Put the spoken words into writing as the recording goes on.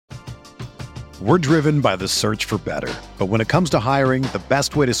We're driven by the search for better. But when it comes to hiring, the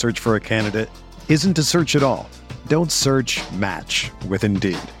best way to search for a candidate isn't to search at all. Don't search, match with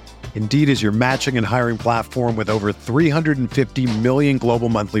Indeed. Indeed is your matching and hiring platform with over 350 million global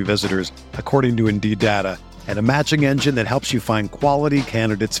monthly visitors, according to Indeed data, and a matching engine that helps you find quality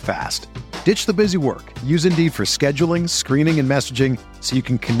candidates fast. Ditch the busy work. Use Indeed for scheduling, screening, and messaging so you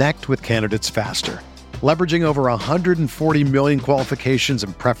can connect with candidates faster. Leveraging over 140 million qualifications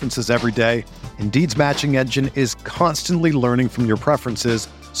and preferences every day, Indeed's matching engine is constantly learning from your preferences,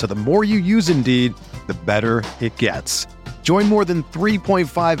 so the more you use Indeed, the better it gets. Join more than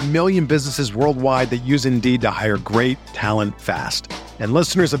 3.5 million businesses worldwide that use Indeed to hire great talent fast. And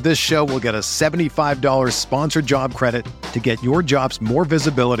listeners of this show will get a $75 sponsored job credit to get your jobs more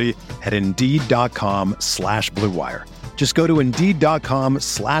visibility at Indeed.com/Blue Wire. Just go to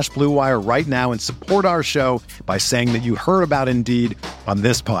Indeed.com/Blue Wire right now and support our show by saying that you heard about Indeed on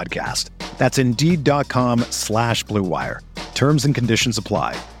this podcast. That's Indeed.com/Blue Wire. Terms and conditions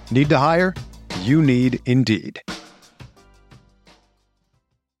apply. Need to hire? You need Indeed.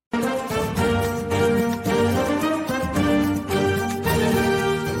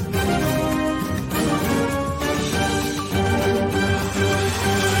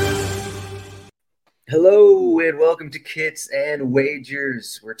 Hello and welcome to Kits and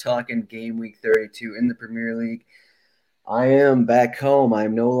Wagers. We're talking game week 32 in the Premier League. I am back home.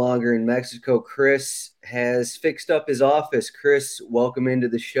 I'm no longer in Mexico. Chris has fixed up his office. Chris, welcome into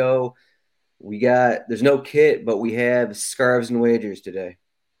the show. There's no Kit, but we have Scarves and Wagers today.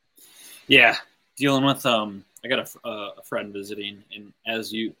 Yeah, dealing with I got a friend visiting, and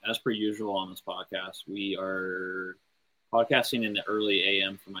as per usual on this podcast, we are podcasting in the early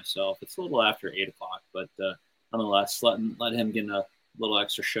AM for myself. It's a little after 8 o'clock, but nonetheless, let him get a little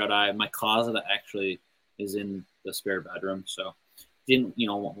extra shut eye. My closet actually is in the spare bedroom, so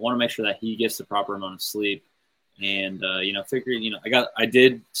want to make sure that he gets the proper amount of sleep. And figured I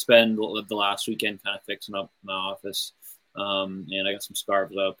did spend the last weekend kind of fixing up my office, and I got some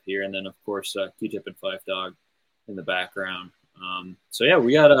scarves up here, and then of course Q-Tip and Fife Dog in the background. So yeah,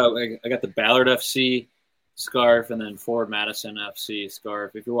 I got the Ballard FC scarf and then Ford Madison FC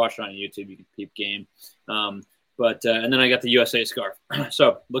scarf. If you're watching on YouTube, you can peep game. And then I got the USA scarf.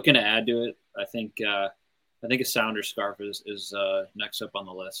 So looking to add to it, I think a Sounders scarf is next up on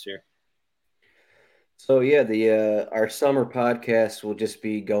the list here. So yeah, our summer podcast will just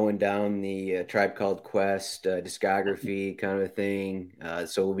be going down the Tribe Called Quest discography kind of a thing.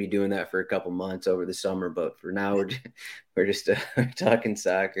 So we'll be doing that for a couple months over the summer. But for now, we're just talking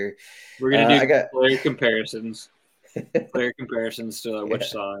soccer. We're gonna do player comparisons. Player comparisons to which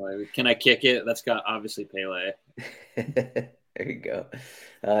song. Like, Can I Kick It? That's got obviously Pele. There you go.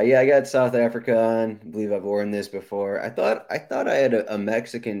 I got South Africa on. I believe I've worn this before. I thought I had a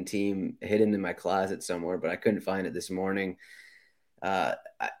Mexican team hidden in my closet somewhere, but I couldn't find it this morning. I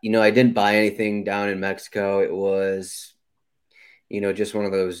didn't buy anything down in Mexico. It was, just one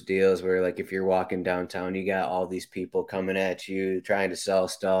of those deals where, like, if you're walking downtown, you got all these people coming at you trying to sell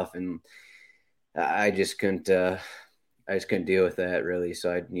stuff, and I just couldn't deal with that really.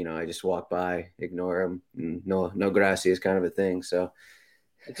 So I just walk by, ignore them. No gracias kind of a thing. So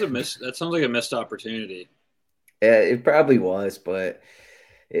that sounds like a missed opportunity. Yeah, it probably was, but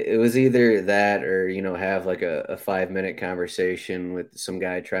it was either that or, have like a 5-minute conversation with some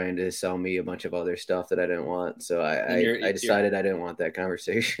guy trying to sell me a bunch of other stuff that I didn't want. So I decided I didn't want that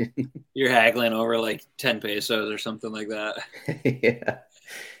conversation. You're haggling over like 10 pesos or something like that. Yeah.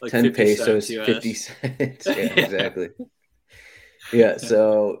 Like 10 pesos, 50 cents. Yeah, exactly. Yeah,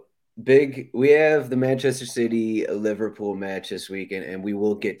 so we have the Manchester City Liverpool match this weekend, and we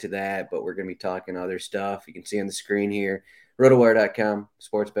will get to that, but we're going to be talking other stuff. You can see on the screen here, rotowire.com,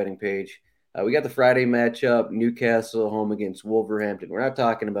 sports betting page. We got the Friday matchup, Newcastle home against Wolverhampton. We're not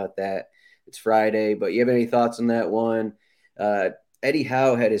talking about that. It's Friday, but you have any thoughts on that one? Eddie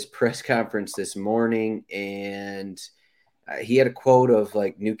Howe had his press conference this morning, and he had a quote of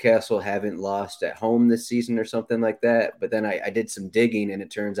like Newcastle haven't lost at home this season or something like that. But then I did some digging, and it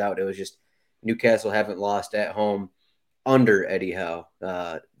turns out it was just Newcastle haven't lost at home under Eddie Howe.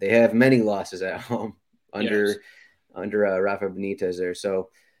 They have many losses at home under Rafa Benitez there. So,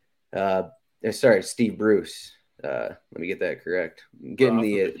 sorry, Steve Bruce. Let me get that correct. I'm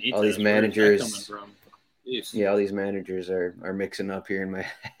getting all these managers. Yeah, all these managers are mixing up here in my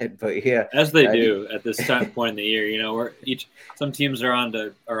head, but yeah, as they do at this point in the year. Some teams are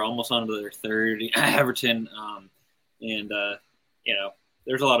almost onto their third. Everton,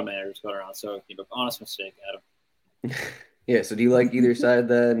 there's a lot of managers going around. So honest mistake, Adam. Yeah. So do you like either side of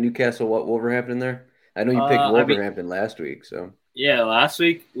the Newcastle Wolverhampton there? I know you picked Wolverhampton last week, so Yeah, last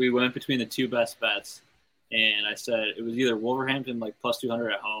week we went between the two best bets, and I said it was either Wolverhampton like plus 200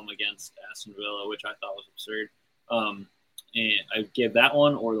 at home against Aston Villa, which I thought was absurd. And I gave that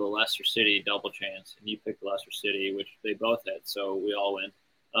one or the Leicester City double chance, and you picked Leicester City, which they both had, so we all win.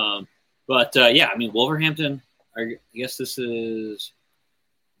 But yeah, I mean Wolverhampton. I guess this is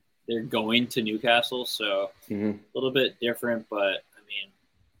they're going to Newcastle, so a little bit different. But I mean,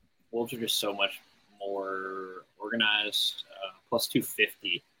 Wolves are just so much more organized. Plus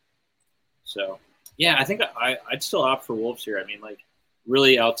 250. So yeah, I think I'd still opt for Wolves here. I mean, like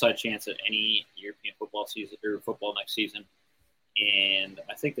really outside chance at any European football season or football next season. And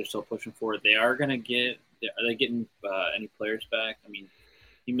I think they're still pushing for it. They are going to get – are they getting any players back? I mean,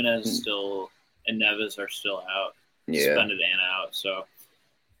 Jimenez is still – and Neves are still out, suspended and out. So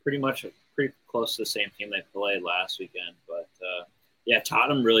pretty close to the same team they played last weekend. But, yeah,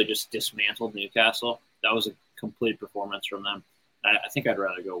 Tottenham really just dismantled Newcastle. That was a complete performance from them. I think I'd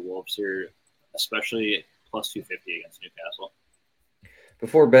rather go Wolves here, especially plus 250 against Newcastle.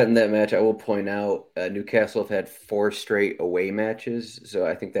 Before betting that match, I will point out Newcastle have had 4 straight away matches, so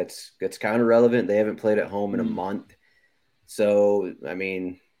I think that's kind of relevant. They haven't played at home in a month, so I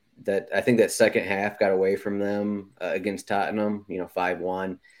mean I think that second half got away from them against Tottenham,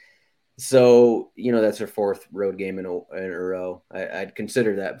 5-1. So that's their 4th road game in a row. I'd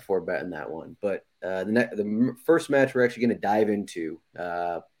consider that before betting that one. But the first match we're actually going to dive into,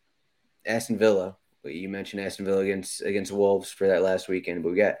 Aston Villa. You mentioned Aston Villa against Wolves for that last weekend,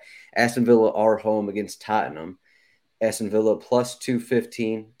 but we got Aston Villa our home against Tottenham. Aston Villa plus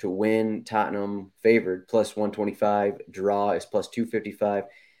 215 to win. Tottenham favored plus 125. Draw is plus 255.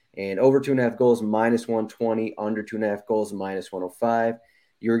 And over 2.5 goals minus 120. Under 2.5 goals minus 105.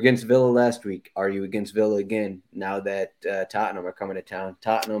 You were against Villa last week. Are you against Villa again now that Tottenham are coming to town?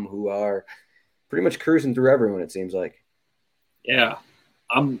 Tottenham, who are pretty much cruising through everyone, it seems like. Yeah.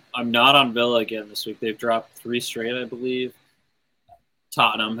 I'm not on Villa again this week. They've dropped 3 straight, I believe.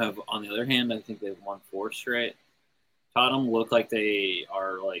 Tottenham have, on the other hand, I think they've won 4 straight. Tottenham look like they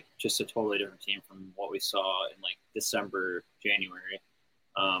are like just a totally different team from what we saw in like December, January.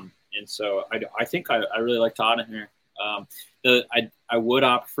 And so I think I really like Tottenham here. I would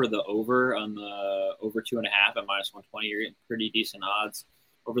opt for the over on the over 2.5 at minus 120. You're getting pretty decent odds.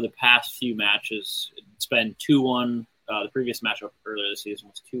 Over the past few matches, it's been 2-1. The previous matchup earlier this season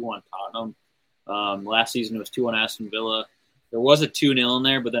was 2-1 Tottenham. Last season it was 2-1 Aston Villa. There was a 2-0 in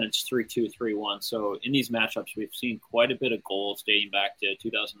there, but then it's 3-2, 3-1. So in these matchups, we've seen quite a bit of goals dating back to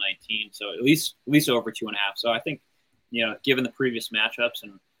 2019. So at least over 2.5. So I think, given the previous matchups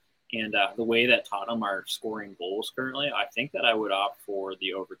and the way that Tottenham are scoring goals currently, I think that I would opt for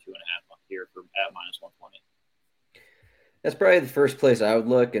the over 2.5 here at minus 120. That's probably the first place I would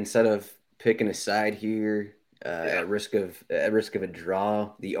look instead of picking a side here. At risk of a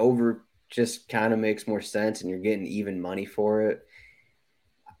draw, the over just kind of makes more sense, and you're getting even money for it.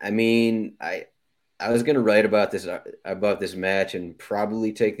 I mean, I was going to write about this match and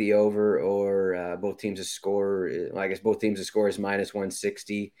probably take the over or both teams to score. I guess both teams to score is minus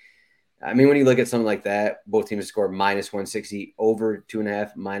 160. I mean, when you look at something like that, both teams to score minus 160, over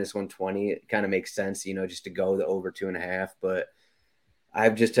 2.5 minus 120. It kind of makes sense, just to go the over 2.5, but.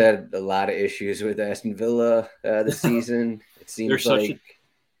 I've just had a lot of issues with Aston Villa this season. It seems they're such a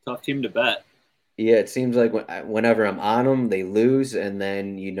tough team to bet. Yeah, it seems like whenever I'm on them, they lose, and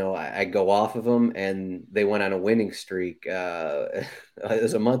then I go off of them, and they went on a winning streak. It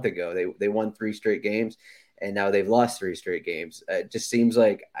was a month ago. They won 3 straight games, and now they've lost 3 straight games. It just seems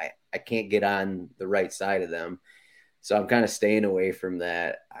like I can't get on the right side of them, so I'm kind of staying away from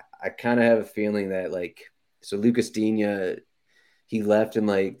that. I kind of have a feeling that Lucas Digne. He left in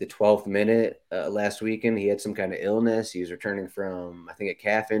the 12th minute last weekend. He had some kind of illness. He was returning from, I think, a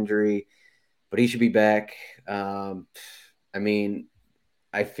calf injury, but he should be back. I mean,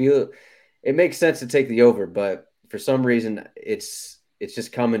 I feel it makes sense to take the over, but for some reason, it's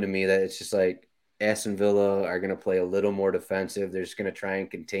just coming to me that it's just like Aston Villa are going to play a little more defensive. They're just going to try and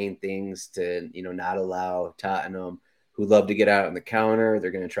contain things to, not allow Tottenham, who love to get out on the counter.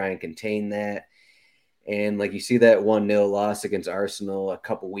 They're going to try and contain that. And you see that 1-0 loss against Arsenal a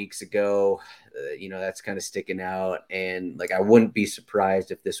couple weeks ago, that's kind of sticking out. And I wouldn't be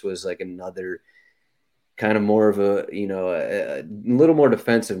surprised if this was another kind of more of a little more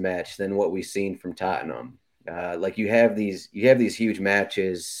defensive match than what we've seen from Tottenham. You have these huge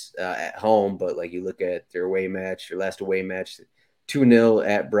matches at home, but you look at their last away match, 2-0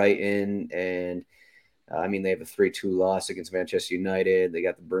 at Brighton, and they have a 3-2 loss against Manchester United. They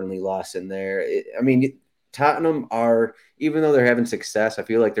got the Burnley loss in there. Tottenham are, even though they're having success, I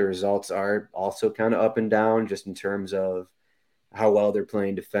feel like their results are also kind of up and down just in terms of how well they're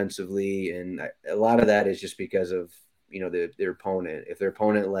playing defensively, and a lot of that is just because of their opponent. If their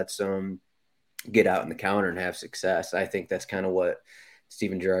opponent lets them get out in the counter and have success, I think that's kind of what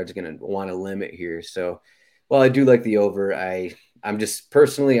Steven Gerrard's going to want to limit here. So, while I do like the over, I'm just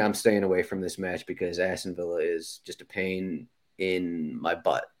personally I'm staying away from this match because Aston Villa is just a pain in my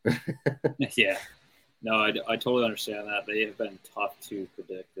butt. Yeah. No, I totally understand that. They have been tough to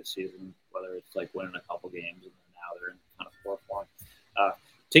predict this season, whether it's like winning a couple games and now they're in kind of poor form.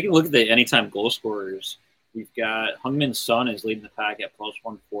 Taking a look at the anytime goal scorers, we've got Heung-min Son is leading the pack at plus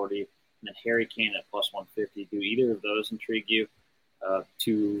 140, and then Harry Kane at plus 150. Do either of those intrigue you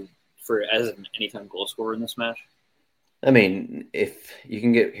as an anytime goal scorer in this match? I mean, if you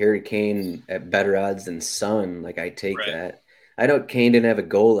can get Harry Kane at better odds than Son, like I take that. I know Kane didn't have a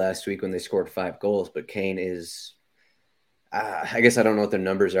goal last week when they scored 5 goals, but Kane is. I guess I don't know what their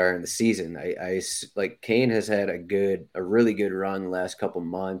numbers are in the season. I like Kane has had a really good run the last couple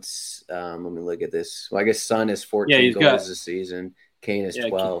months. Let me look at this. Well, I guess Son has 14 goals this season. Kane is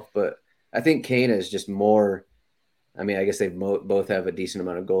 12, but I think Kane is just more. I mean, I guess they both have a decent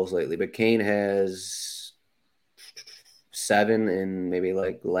amount of goals lately, but Kane has 7 in maybe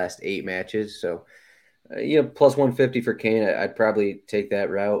like the last 8 matches. So, plus 150 for Kane. I'd probably take that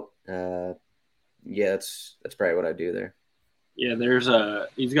route. Yeah, that's probably what I'd do there. Yeah,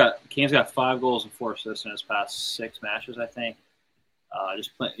 Kane's got 5 goals and 4 assists in his past 6 matches, I think.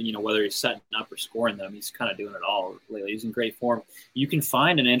 Just whether he's setting up or scoring them, he's kind of doing it all lately. He's in great form. You can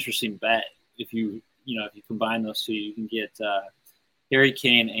find an interesting bet if you combine those two. You can get Harry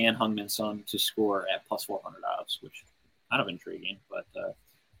Kane and Heung-min Son to score at plus 400 odds, which is kind of intriguing. But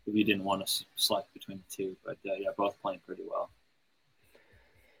if you didn't want to select between the two, but both playing pretty well.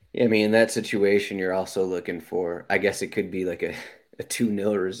 Yeah, I mean, in that situation, you're also looking for, I guess it could be like a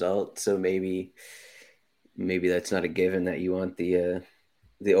 2-0 result. So maybe that's not a given that you want the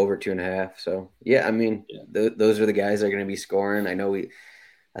over 2.5. So, yeah, I mean, those are the guys that are going to be scoring.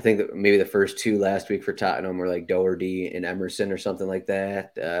 I think that maybe the first 2 last week for Tottenham were like Doherty and Emerson or something like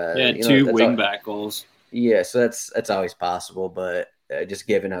that. 2 wing-back goals. Yeah, so that's always possible. But just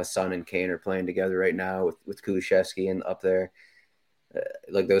given how Son and Kane are playing together right now with Kulusevski and up there,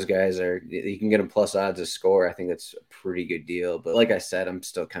 like those guys you can get them plus odds to score. I think that's a pretty good deal. But like I said, I'm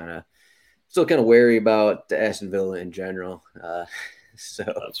still kind of wary about the Aston Villa in general. So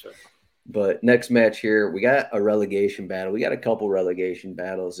that's right. But next match here, we got a relegation battle. We got a couple relegation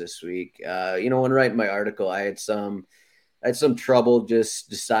battles this week. When writing my article, I had some trouble just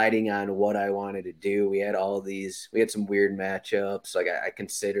deciding on what I wanted to do. We had some weird matchups. Like I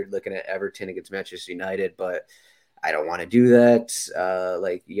considered looking at Everton against Manchester United, but I don't want to do that.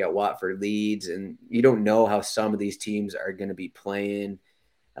 Like you got Watford, Leeds, and you don't know how some of these teams are going to be playing.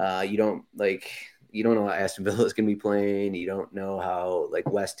 You don't know how Aston Villa is going to be playing. You don't know how like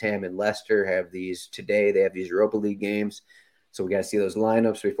West Ham and Leicester they have these Europa League games. So we got to see those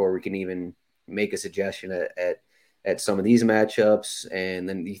lineups before we can even make a suggestion at some of these matchups. And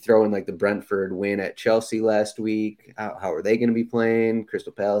then you throw in like the Brentford win at Chelsea last week. How are they going to be playing?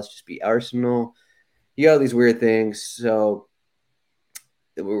 Crystal Palace just beat Arsenal. You got all these weird things. So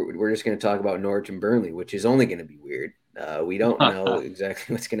we're just going to talk about Norwich and Burnley, which is only going to be weird. We don't know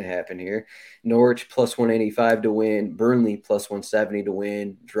exactly what's going to happen here. Norwich plus 185 to win. Burnley plus 170 to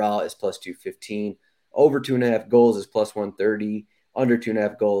win. Draw is plus 215. Over 2.5 goals is plus 130. Under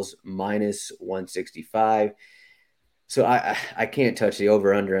 2.5 goals, minus 165. So I can't touch the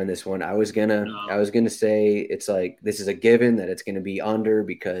over under on this one. I was gonna say it's like this is a given that it's gonna be under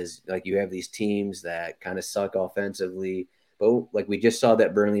because like you have these teams that kind of suck offensively. But like we just saw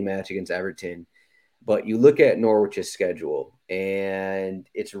that Burnley match against Everton. But you look at Norwich's schedule and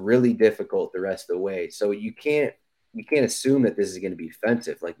it's really difficult the rest of the way. So you can't assume that this is going to be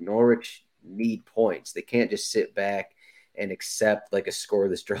defensive. Like Norwich need points. They can't just sit back and accept like a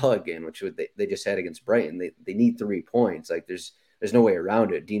scoreless draw again, which they just had against Brighton. They need 3 points. Like there's no way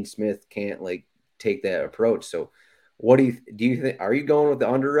around it. Dean Smith can't like take that approach. So what do you think? Are you going with the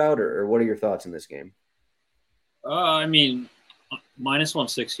under route or what are your thoughts in this game? I mean, minus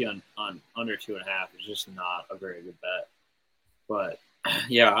 160 on under 2.5 is just not a very good bet. But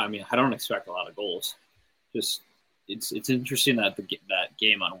yeah, I mean, I don't expect a lot of goals. Just it's interesting that that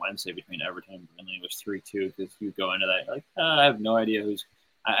game on Wednesday between Everton and Burnley was 3-2 because you go into that like I have no idea who's.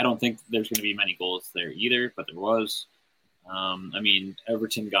 I don't think there's going to be many goals there either, but there was. I mean,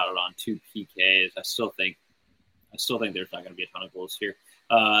 Everton got it on 2 PKs. I still think there's not going to be a ton of goals here.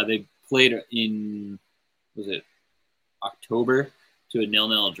 They played in October to a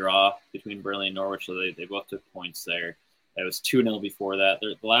 0-0 draw between Burnley and Norwich, so they both took points there. It was 2-0 before that.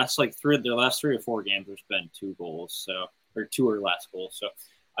 The last 3 or 4 games, there's been 2 goals. So or 2 or less goals. So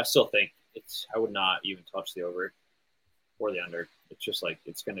I still think I would not even touch the over or the under. It's just like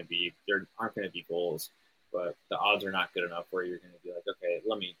there aren't going to be goals, but the odds are not good enough where you're going to be like, okay,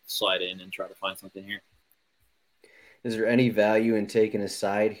 let me slide in and try to find something here. Is there any value in taking a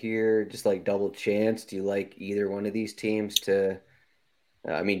side here, just like double chance? Do you like either one of these teams to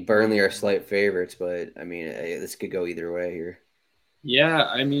Burnley are slight favorites, but this could go either way here. Yeah,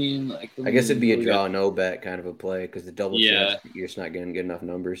 I guess it'd be a draw, no bet kind of a play because the double chance, you're just not getting good enough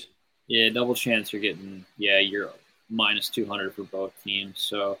numbers. Yeah, double chance, you're getting, you're minus 200 for both teams.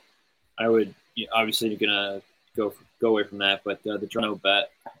 So I would, obviously you're going to go away from that, but the draw, no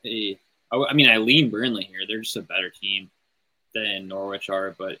bet, I lean Burnley here. They're just a better team than Norwich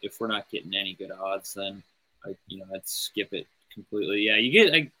are, but if we're not getting any good odds, then I'd skip it completely.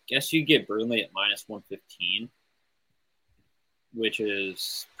 Yeah, I guess you get Burnley at minus 115, which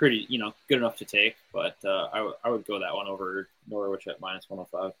is pretty, good enough to take, but I would go that one over Norwich at minus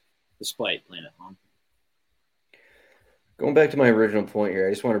 105, despite playing at home. Going back to my original point here,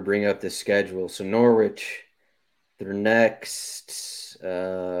 I just want to bring up the schedule. So Norwich, their next,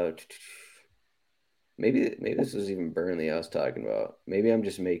 maybe this was even Burnley I was talking about. Maybe I'm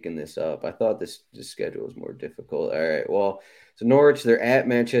just making this up. I thought this schedule was more difficult. All right, well, so Norwich, they're at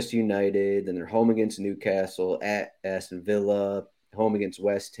Manchester United, then they're home against Newcastle, at Aston Villa, home against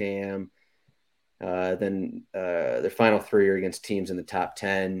West Ham. Then their final 3 are against teams in the top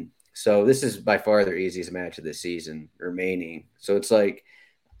 10. So this is by far their easiest match of the season remaining. So it's like,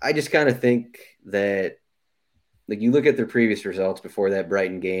 I just kind of think that, like, you look at their previous results before that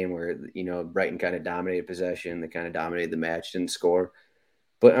Brighton game where, Brighton kind of dominated possession. They kind of dominated the match, didn't score.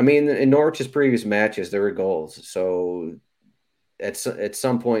 But, in Norwich's previous matches, there were goals. So at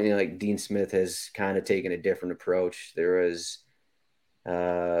some point, like Dean Smith has kind of taken a different approach. There was,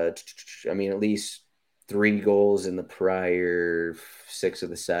 at least 3 goals in the prior 6 of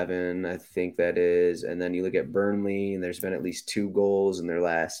the 7, I think that is. And then you look at Burnley, and there's been at least 2 goals in their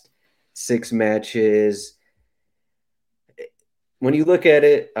last 6 matches. When you look at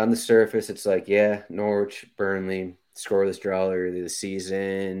it on the surface, it's like, yeah, Norwich, Burnley, scoreless draw early this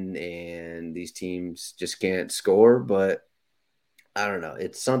season, and these teams just can't score. But I don't know.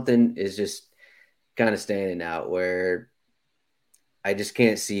 It's something is just kind of standing out where I just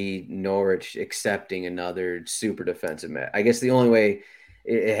can't see Norwich accepting another super defensive match. I guess the only way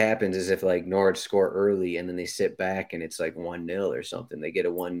it happens is if, like, Norwich score early and then they sit back and it's like 1-0 or something. They get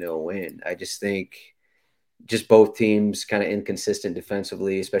a 1-0 win. I just think just both teams kind of inconsistent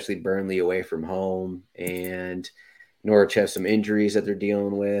defensively, especially Burnley away from home, and Norwich have some injuries that they're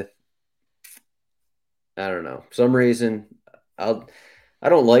dealing with. I don't know. For some reason, I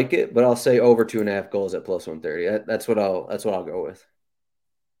don't like it, but I'll say over 2.5 goals at plus 130. That's what I'll go with.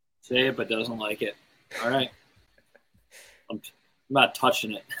 Say it, but doesn't like it. All right. I'm not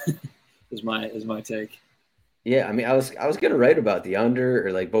touching it. is my take. Yeah, I was gonna write about the under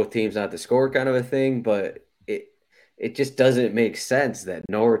or like both teams not to score kind of a thing, but it just doesn't make sense that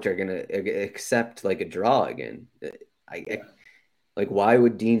Norwich are gonna accept like a draw again. Like, why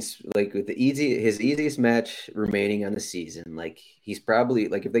would Dean's, like, with his easiest match remaining on the season, like, he's probably,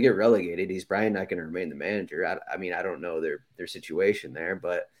 like, if they get relegated, he's probably not going to remain the manager. I don't know their situation there,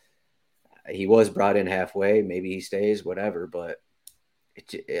 but he was brought in halfway. Maybe he stays, whatever. But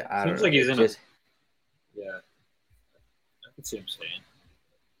I don't know. Like he's in yeah, I could see him staying.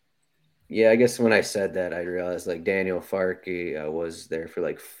 Yeah, I guess when I said that, I realized, like, Daniel Farke was there for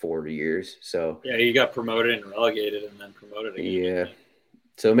like 4 years. So yeah, he got promoted and relegated and then promoted again. Yeah.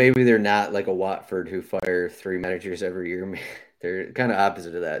 So maybe they're not like a Watford who fire 3 managers every year. They're kind of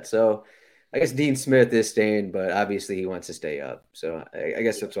opposite of that. So I guess Dean Smith is staying, but obviously he wants to stay up. So I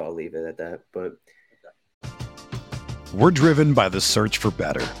guess that's why I'll leave it at that. But we're driven by the search for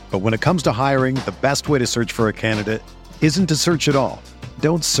better. But when it comes to hiring, the best way to search for a candidate isn't to search at all.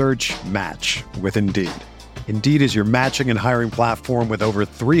 Don't search, match with Indeed. Indeed is your matching and hiring platform with over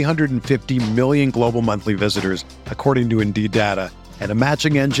 350 million global monthly visitors, according to Indeed data, and a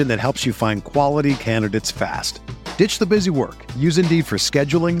matching engine that helps you find quality candidates fast. Ditch the busy work. Use Indeed for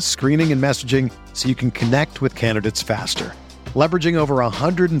scheduling, screening, and messaging so you can connect with candidates faster. Leveraging over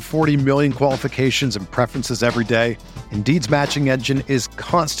 140 million qualifications and preferences every day, Indeed's matching engine is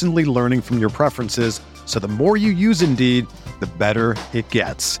constantly learning from your preferences, so the more you use Indeed, the better it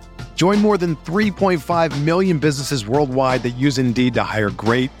gets. Join more than 3.5 million businesses worldwide that use Indeed to hire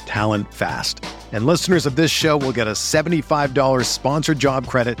great talent fast. And listeners of this show will get a $75 sponsored job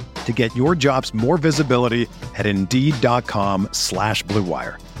credit to get your jobs more visibility at Indeed.com/Blue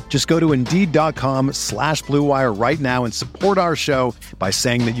Wire. Just go to Indeed.com/Blue Wire right now and support our show by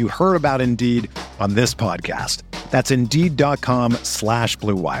saying that you heard about Indeed on this podcast. That's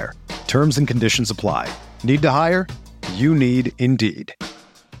Indeed.com/Blue Wire. Terms and conditions apply. Need to hire? You need Indeed.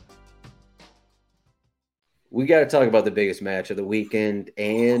 We got to talk about the biggest match of the weekend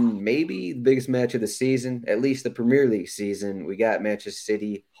and maybe the biggest match of the season, at least the Premier League season. We got Manchester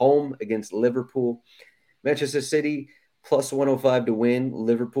City home against Liverpool. Manchester City plus 105 to win,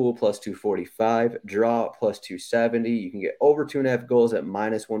 Liverpool plus 245, draw plus 270. You can get over 2.5 goals at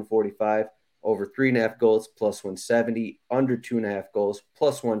minus 145, over 3.5 goals plus 170, under 2.5 goals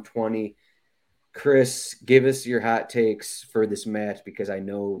plus 120. Chris, give us your hot takes for this match because I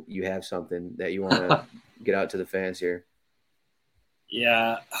know you have something that you want to get out to the fans here.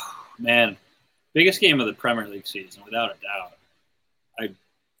 Yeah, man, biggest game of the Premier League season without a doubt.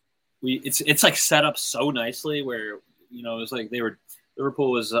 It's like set up so nicely where it was like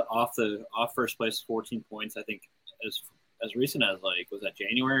Liverpool was off first place, 14 points. I think as recent as was that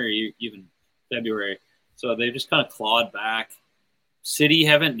January or even February. So they just kind of clawed back. City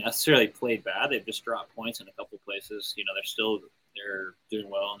haven't necessarily played bad. They've just dropped points in a couple of places. They're doing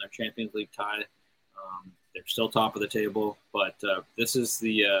well in their Champions League tie. They're still top of the table, but this is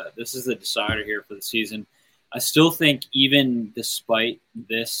the decider here for the season. I still think even despite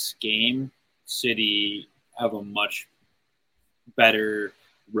this game, City have a much better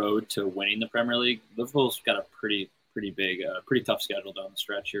road to winning the Premier League. Liverpool's got a pretty big, pretty tough schedule down the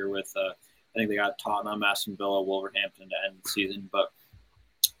stretch here with I think they got Tottenham, Aston Villa, Wolverhampton to end the season. But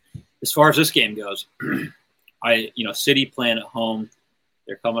as far as this game goes, City playing at home,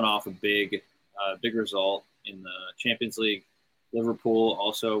 they're coming off a big result in the Champions League. Liverpool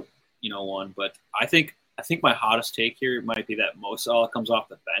also, won. But I think my hottest take here might be that Mo Salah comes off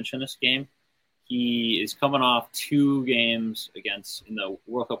the bench in this game. He is coming off 2 games in the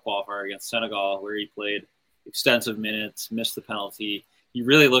World Cup qualifier against Senegal, where he played extensive minutes, missed the penalty. He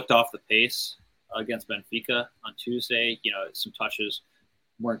really looked off the pace against Benfica on Tuesday. Some touches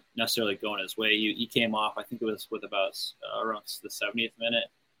weren't necessarily going his way. He came off, I think it was with about around the 70th minute.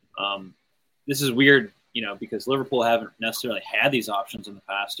 This is weird, because Liverpool haven't necessarily had these options in the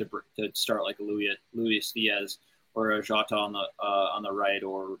past to start like Luis Diaz or a Jota on the right,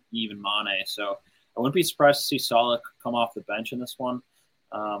 or even Mane. So I wouldn't be surprised to see Salah come off the bench in this one.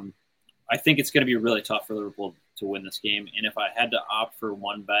 I think it's going to be really tough for Liverpool to win this game. And if I had to opt for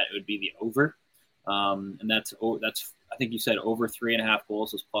one bet, it would be the over. And that's I think you said over 3.5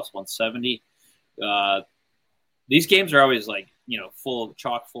 goals is plus 170. These games are always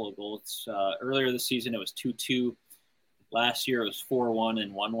chock full of goals. Earlier this season, it was 2-2. Last year, it was 4-1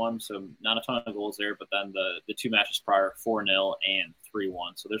 and 1-1. So not a ton of goals there. But then the 2 matches prior, 4-0 and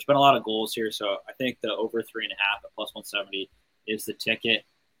 3-1. So there's been a lot of goals here. So I think the over 3.5 at plus 170 is the ticket.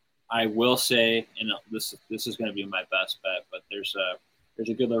 I will say, this is going to be my best bet, but there's a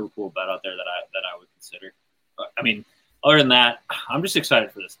good Liverpool bet out there that I would consider. Other than that, I'm just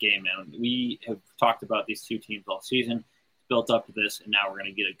excited for this game, man. We have talked about these 2 teams all season, built up to this, and now we're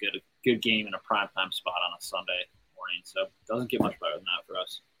going to get a good game in a primetime spot on a Sunday morning. So it doesn't get much better than that for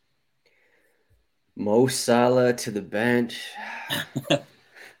us. Mo Salah to the bench. A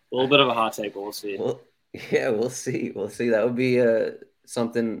little bit of a hot take, but we'll see. Well, yeah, we'll see. That would be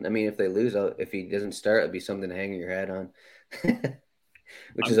something. If they lose, if he doesn't start, it'd be something to hang your hat on.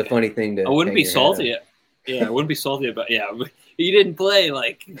 Which is a funny thing to. I wouldn't be salty. Yeah, I wouldn't be salty about. Yeah, he didn't play.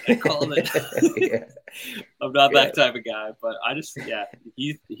 I called it. Yeah. I'm not that type of guy, but I just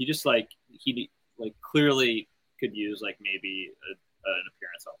he just he clearly could use maybe an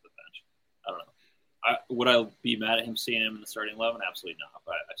appearance off the bench. I don't know. Would I be mad at him seeing him in the starting 11? Absolutely not.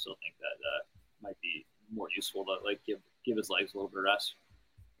 But I still think that might be more useful to give his legs a little bit of rest.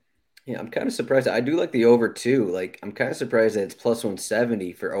 Yeah, I'm kind of surprised. I do like the over too. I'm kind of surprised that it's plus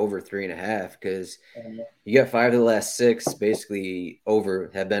 170 for over 3.5 because you got 5 of the last 6 basically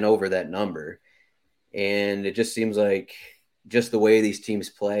have been over that number, and it just seems like just the way these teams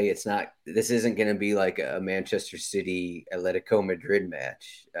play, this isn't going to be like a Manchester City Atletico Madrid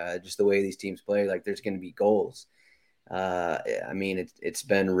match. Just the way these teams play, there's going to be goals. It's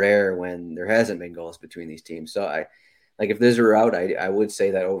been rare when there hasn't been goals between these teams. So if there's a route, I would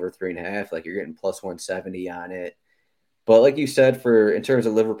say that over 3.5, you're getting plus 170 on it. But like you said, in terms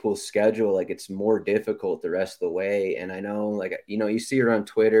of Liverpool's schedule, it's more difficult the rest of the way. And I know, you see it on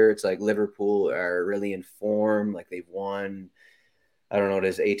Twitter. It's Liverpool are really in form. They've won, I don't know what it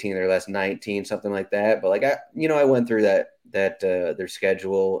is, 18 of their last 19, something like that. But I went through that their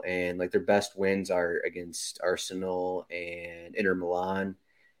schedule, and their best wins are against Arsenal and Inter Milan.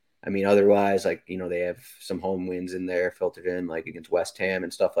 I mean, otherwise, like, they have some home wins in there filtered in, like against West Ham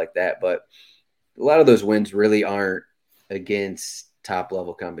and stuff like that. But a lot of those wins really aren't against top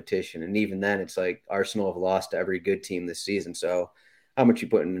level competition. And even then, it's like Arsenal have lost to every good team this season. So how much you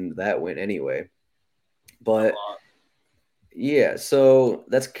putting into that win anyway? But yeah, so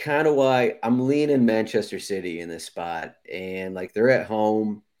that's kind of why I'm leaning Manchester City in this spot. And like, they're at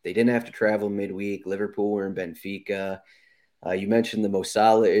home. They didn't have to travel midweek. Liverpool were in Benfica. You mentioned the Mo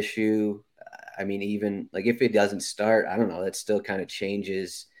Salah issue. I mean, even like if it doesn't start, I don't know. That still kind of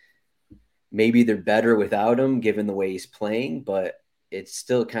changes. Maybe they're better without him, given the way he's playing, but it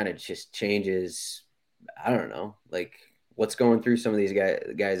still kind of just changes. I don't know, like what's going through some of these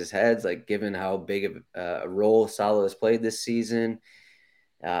guys' heads, like given how big of a role Salah has played this season.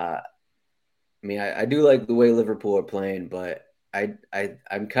 I mean, I do like the way Liverpool are playing, but I'm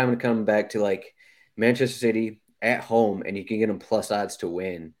kind of coming back to like Manchester City at home, and you can get them plus odds to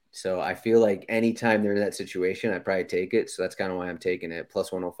win. So I feel like anytime they're in that situation, I'd probably take it. So that's kind of why I'm taking it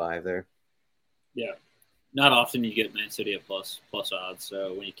plus 105 there. Yeah, not often you get Man City at plus odds.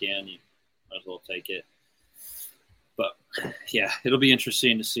 So when you can, you might as well take it. But yeah, it'll be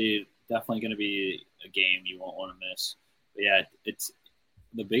interesting to see. Definitely going to be a game you won't want to miss. But yeah, it's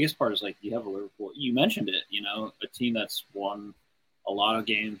the biggest part is like you have a Liverpool. You mentioned it, a team that's won a lot of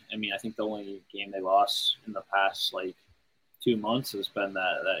games. I mean, I think the only game they lost in the past like 2 months has been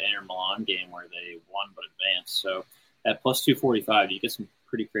that Inter Milan game where they won but advanced. So at plus 245, you get some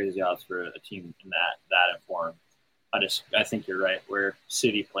pretty crazy odds for a team in that informed. I think you're right. Where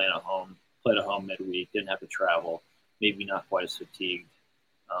City played at home midweek, didn't have to travel, maybe not quite as fatigued.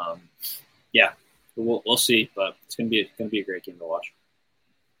 Yeah, we'll see, but it's gonna be a great game to watch.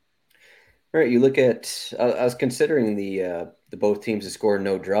 All right, you look at. I was considering the both teams to score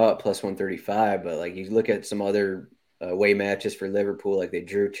no draw at plus 135, but like you look at some other away matches for Liverpool, like they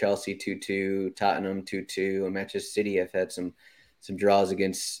drew Chelsea 2-2, Tottenham 2-2, and Manchester City have had some draws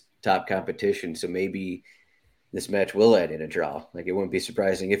against top competition. So maybe this match will end in a draw. Like it wouldn't be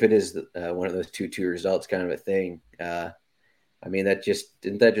surprising if it is one of those 2-2 results kind of a thing. I mean,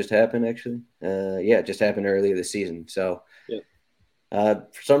 didn't that just happen actually? Yeah, it just happened earlier this season. So. Yeah.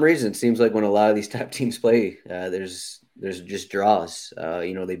 For some reason, it seems like when a lot of these top teams play, there's just draws.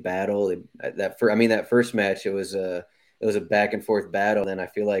 They battle. That first match, it was a back and forth battle. And then I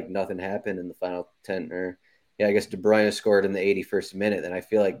feel like nothing happened in the final 10. Or yeah, I guess De Bruyne scored in the 81st minute. Then I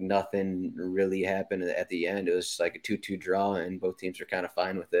feel like nothing really happened at the end. It was like a 2-2 draw, and both teams are kind of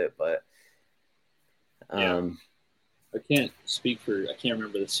fine with it. But I can't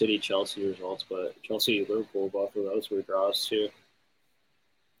remember the City Chelsea results, but Chelsea Liverpool, both of those were draws too.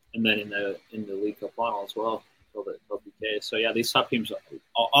 And then in the League Cup final as well, PK. So yeah, these top teams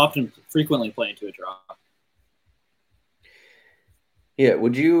frequently play into a draw. Yeah,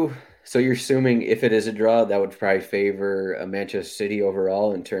 so you're assuming if it is a draw, that would probably favor Manchester City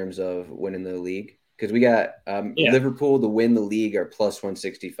overall in terms of winning the league? Because we got Liverpool to win the league are plus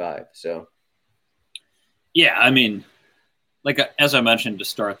 165. So yeah, I mean, like as I mentioned to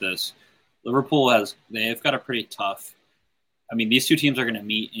start this, they've got a pretty tough. I mean, these two teams are going to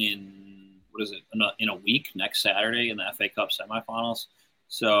meet in a week, next Saturday in the FA Cup semifinals.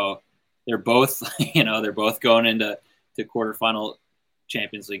 So they're both, they're both going into quarterfinal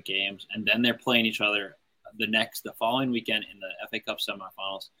Champions League games, and then they're playing each other the following weekend in the FA Cup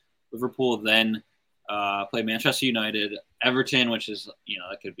semifinals. Liverpool then play Manchester United, Everton, which is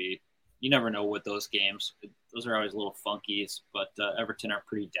that could be. You never know with those games. Those are always a little funky, but Everton are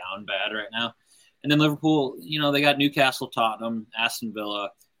pretty down bad right now. And then Liverpool, they got Newcastle, Tottenham, Aston Villa,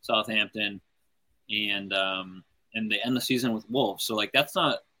 Southampton, and they end the season with Wolves. So like that's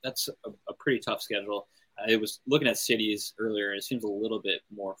a pretty tough schedule. I was looking at cities earlier. It seems a little bit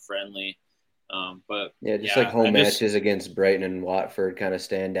more friendly. But like home matches against Brighton and Watford kind of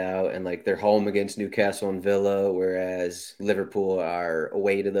stand out, and like they're home against Newcastle and Villa, whereas Liverpool are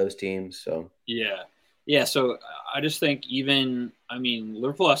away to those teams. So yeah. So I just think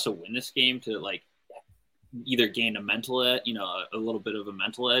Liverpool has to win this game to like either gain a mental edge, a little bit of a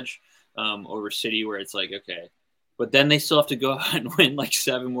mental edge over City, where it's like okay, but then they still have to go out and win like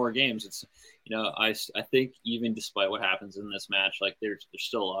 7 more games. It's I think even despite what happens in this match, like there's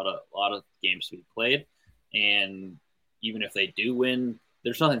still a lot of games to be played, and even if they do win,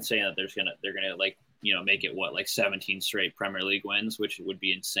 there's nothing saying that they're gonna like make it 17 straight Premier League wins, which would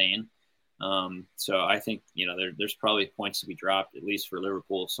be insane. So I think there's probably points to be dropped at least for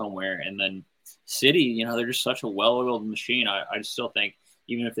Liverpool somewhere, and then City, they're just such a well-oiled machine. I still think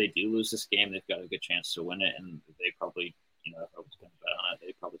even if they do lose this game, they've got a good chance to win it, and they probably. If I was going to bet on it,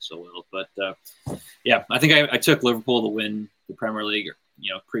 they probably still will. But yeah, I think I took Liverpool to win the Premier League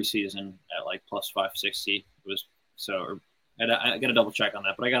preseason at like plus 560. It was so. I got to double check on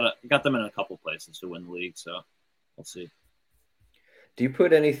that, but I got them in a couple places to win the league. So we'll see. Do you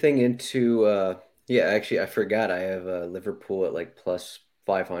put anything into? Yeah, actually, I forgot. I have Liverpool at like plus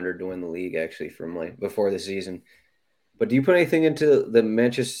 500 to win the league actually from like before the season. But do you put anything into the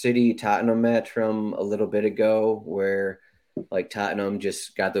Manchester City Tottenham match from a little bit ago, where like Tottenham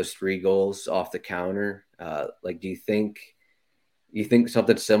just got those 3 goals off the counter? Like, do you think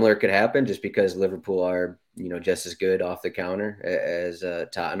something similar could happen just because Liverpool are just as good off the counter as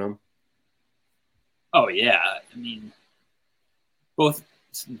Tottenham? Oh yeah, I mean, both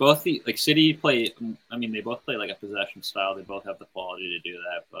the like City play. I mean, they both play like a possession style. They both have the quality to do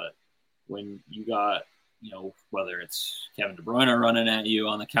that. But when you got whether it's Kevin De Bruyne running at you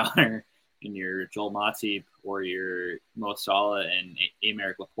on the counter and your Joel Matip or your Mo Salah and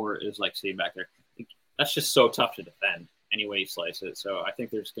Aymeric Laporte is like sitting back there, that's just so tough to defend any way you slice it. So I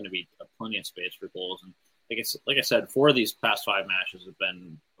think there's going to be plenty of space for goals. And like I said, 4 of these past 5 matches have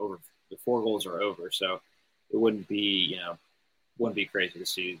been over. The 4 goals are over. So it wouldn't be crazy to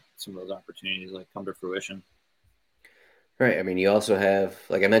see some of those opportunities like come to fruition. Right. I mean, you also have,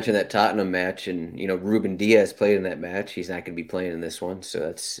 like I mentioned, that Tottenham match, and Ruben Diaz played in that match. He's not going to be playing in this one, so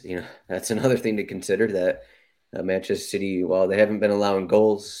that's another thing to consider. That Manchester City, while they haven't been allowing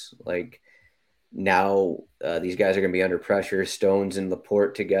goals, like now these guys are going to be under pressure. Stones and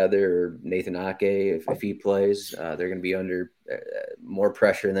Laporte together, or Nathan Ake, if he plays, they're going to be under more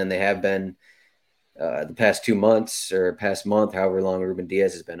pressure than they have been the past 2 months or past month, however long Ruben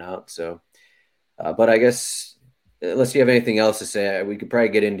Diaz has been out. So, but I guess unless you have anything else to say, we could probably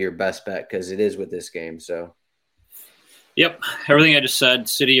get into your best bet because it is with this game. So, yep, everything I just said.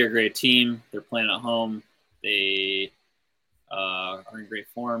 City are a great team. They're playing at home. They are in great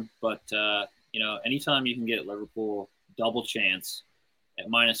form. But anytime you can get Liverpool double chance at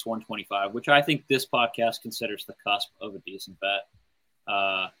minus 125, which I think this podcast considers the cusp of a decent bet,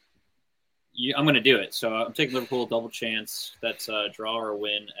 I'm going to do it. So I'm taking Liverpool double chance. That's a draw or a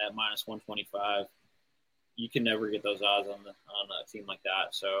win at minus 125. You can never get those odds on a team like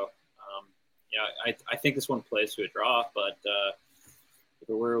that. So, I think this one plays to a draw, but if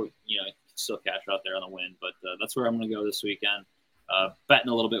it were, still cash out there on the win. But that's where I'm going to go this weekend. Betting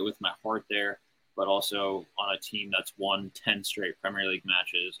a little bit with my heart there, but also on a team that's won 10 straight Premier League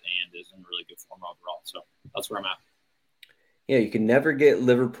matches and is in really good form overall. So that's where I'm at. Yeah, you can never get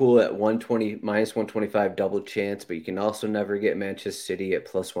Liverpool at minus 125 double chance, but you can also never get Manchester City at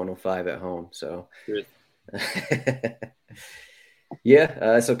plus 105 at home. So. Good.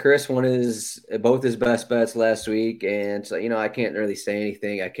 Yeah, so Chris won both his best bets last week, and so I can't really say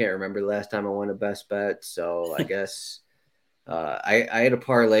anything. I can't remember the last time I won a best bet, so I guess I had a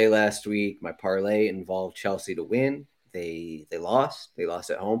parlay last week. My parlay involved Chelsea to win. They lost. They lost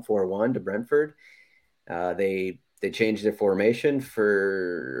at home 4-1 to Brentford. They changed their formation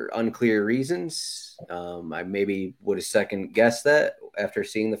for unclear reasons. I maybe would have second guessed that after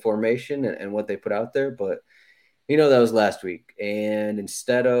seeing the formation and what they put out there, but that was last week. And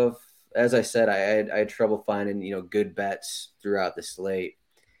instead of, as I said, I had trouble finding good bets throughout the slate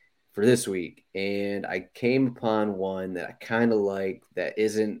for this week, and I came upon one that I kind of like. That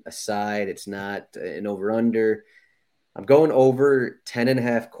isn't a side. It's not an over under. I'm going over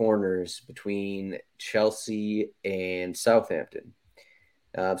 10.5 corners between Chelsea and Southampton.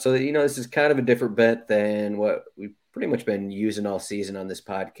 So this is kind of a different bet than what we've pretty much been using all season on this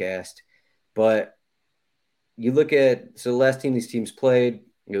podcast. But you look at, so the last team these teams played,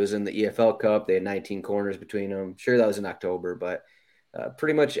 it was in the EFL Cup. They had 19 corners between them. Sure, that was in October, but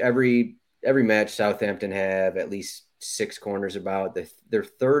pretty much every match Southampton have at least 6 corners about. They're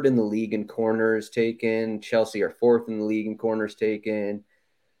third in the league in corners taken. Chelsea are fourth in the league in corners taken.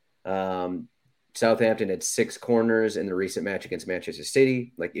 Southampton had 6 corners in the recent match against Manchester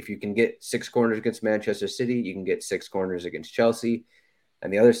City. Like, if you can get 6 corners against Manchester City, you can get 6 corners against Chelsea.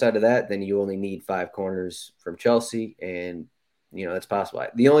 And the other side of that, then you only need 5 corners from Chelsea, and that's possible.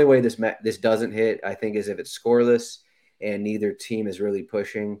 The only way this doesn't hit, I think, is if it's scoreless and neither team is really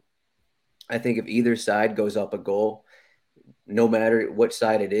pushing. I think if either side goes up a goal, no matter what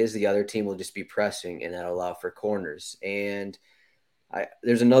side it is, the other team will just be pressing, and that'll allow for corners. And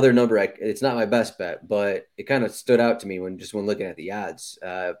there's another number. It's not my best bet, but it kind of stood out to me when looking at the odds.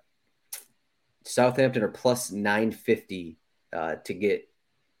 Southampton are plus 950 to get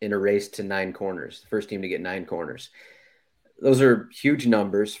in a race to 9 corners. The first team to get 9 corners. Those are huge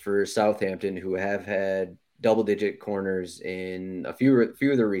numbers for Southampton, who have had double-digit corners in a few of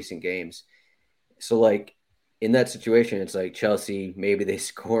their recent games. So, like, in that situation, it's like Chelsea, maybe they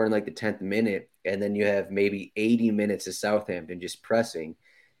score in like the 10th minute, and then you have maybe 80 minutes of Southampton just pressing.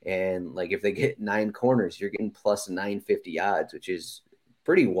 And like if they get 9 corners, you're getting plus 950 odds, which is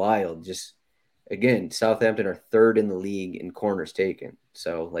pretty wild. Just again, Southampton are 3rd in the league in corners taken.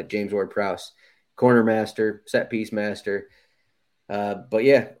 So like James Ward-Prowse, corner master, set piece master. But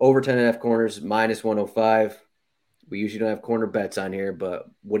yeah, over 10.5 corners, minus 105. We usually don't have corner bets on here, but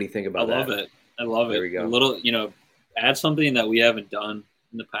what do you think about that? I love it. There we go. A little, add something that we haven't done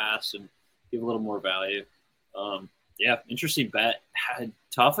in the past and give a little more value. Yeah, interesting bet.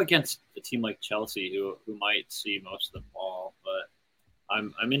 Tough against a team like Chelsea, who might see most of the ball, but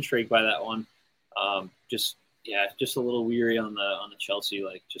I'm intrigued by that one. Just a little weary on the Chelsea,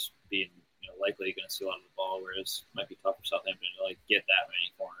 like just being likely going to see a lot of the ball, whereas it might be tough for Southampton to like get that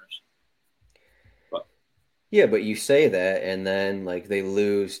many corners. But yeah, but you say that, and then like they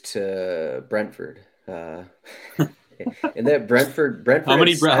lose to Brentford. And that Brentford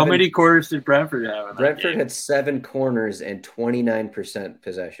how many corners did Brentford have? Brentford had 7 corners and 29%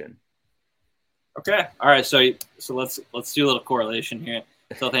 possession. Okay, all right. So let's do a little correlation here.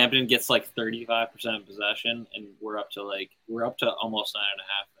 Southampton gets like 35% possession, and we're up to almost 9.5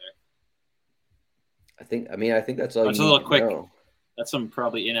 there. I think that's all. That's you a need little to quick. know. That's some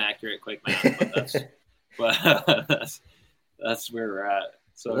probably inaccurate quick math, but that's where we're at.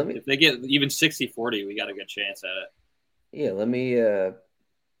 So if they get even 60-40, we got a good chance at it. Yeah, let me.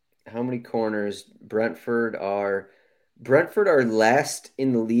 How many corners? Brentford are last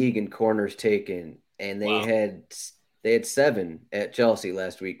in the league in corners taken, and they had 7 at Chelsea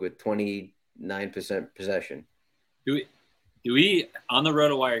last week with 29% possession. Do we on the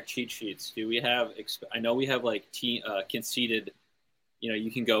RotoWire cheat sheets? Do we have? I know we have like conceded.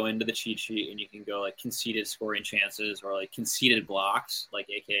 You can go into the cheat sheet and you can go like conceded scoring chances or like conceded blocks, like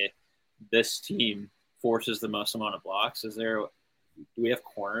aka this team forces the most amount of blocks. Do we have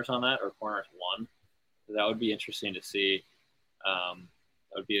corners on that or corners won? That would be interesting to see. That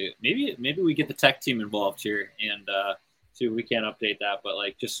would be maybe we get the tech team involved here and see if we can update that. But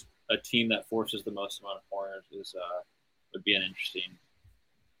like just a team that forces the most amount of corners would be an interesting.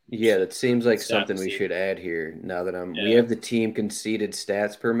 Yeah, that seems like something we should add here. Now that we have the team conceded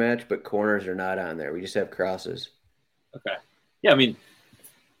stats per match, but corners are not on there. We just have crosses. Okay. Yeah, I mean,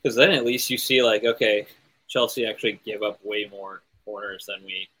 because then at least you see like, okay, Chelsea actually give up way more corners than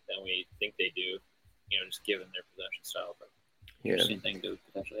we think they do. Just given their possession style. But interesting thing to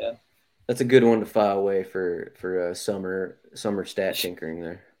potentially add. That's a good one to file away for summer stat tinkering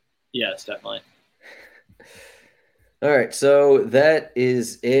there. Yes, definitely. All right, so that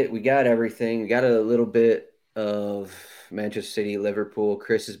is it. We got everything. We got a little bit of Manchester City, Liverpool.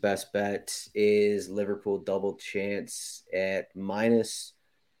 Chris's best bet is Liverpool double chance at minus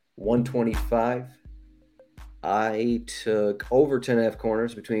 125. I took over 10.5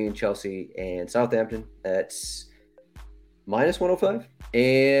 corners between Chelsea and Southampton. That's minus 105.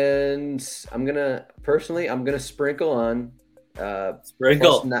 And I'm gonna sprinkle on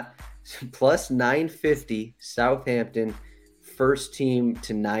plus 950 Southampton first team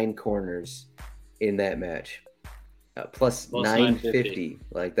to 9 corners in that match. Plus 950.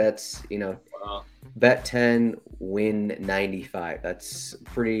 Like that's, wow. Bet 10, win 95. That's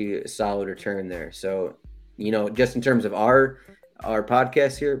pretty solid return there. So, just in terms of our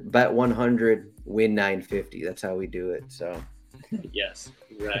podcast here, bet 100, win 950. That's how we do it. So, yes,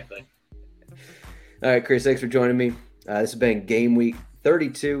 exactly. All right, Chris, thanks for joining me. This has been Game Week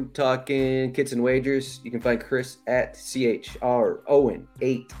 32, talking kits and wagers. You can find Chris at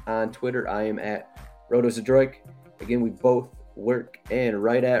CHROwen8 on Twitter. I am at RotoZadroik. Again, we both work and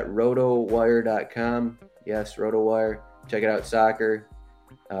write at rotowire.com. Yes, RotoWire. Check it out, soccer.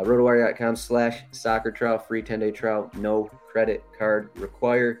 rotowire.com/soccer trial, free 10-day trial, no credit card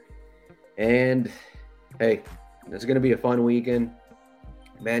required. And hey, it's going to be a fun weekend.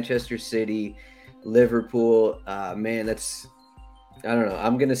 Manchester City, Liverpool. Man, I don't know.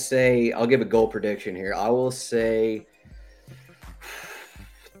 I'm going to say, I'll give a goal prediction here. I will say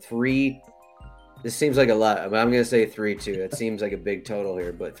 3. This seems like a lot, but I'm going to say 3-2. That seems like a big total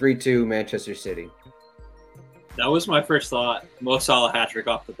here, but 3-2 Manchester City. That was my first thought. Mo Salah hat trick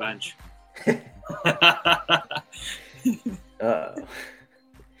off the bench.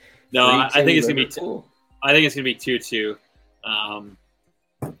 No, I think it's gonna be. I think it's gonna be 2-2, and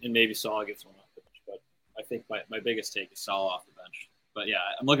maybe Salah gets one off the bench. But I think my biggest take is Salah off the bench. But yeah,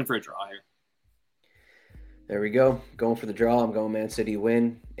 I'm looking for a draw here. There we go. Going for the draw. I'm going Man City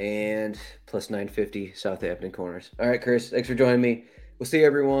win and plus 950 Southampton corners. All right, Chris. Thanks for joining me. We'll see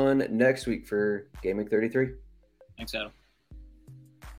everyone next week for Game Week 33. Thanks, Adam.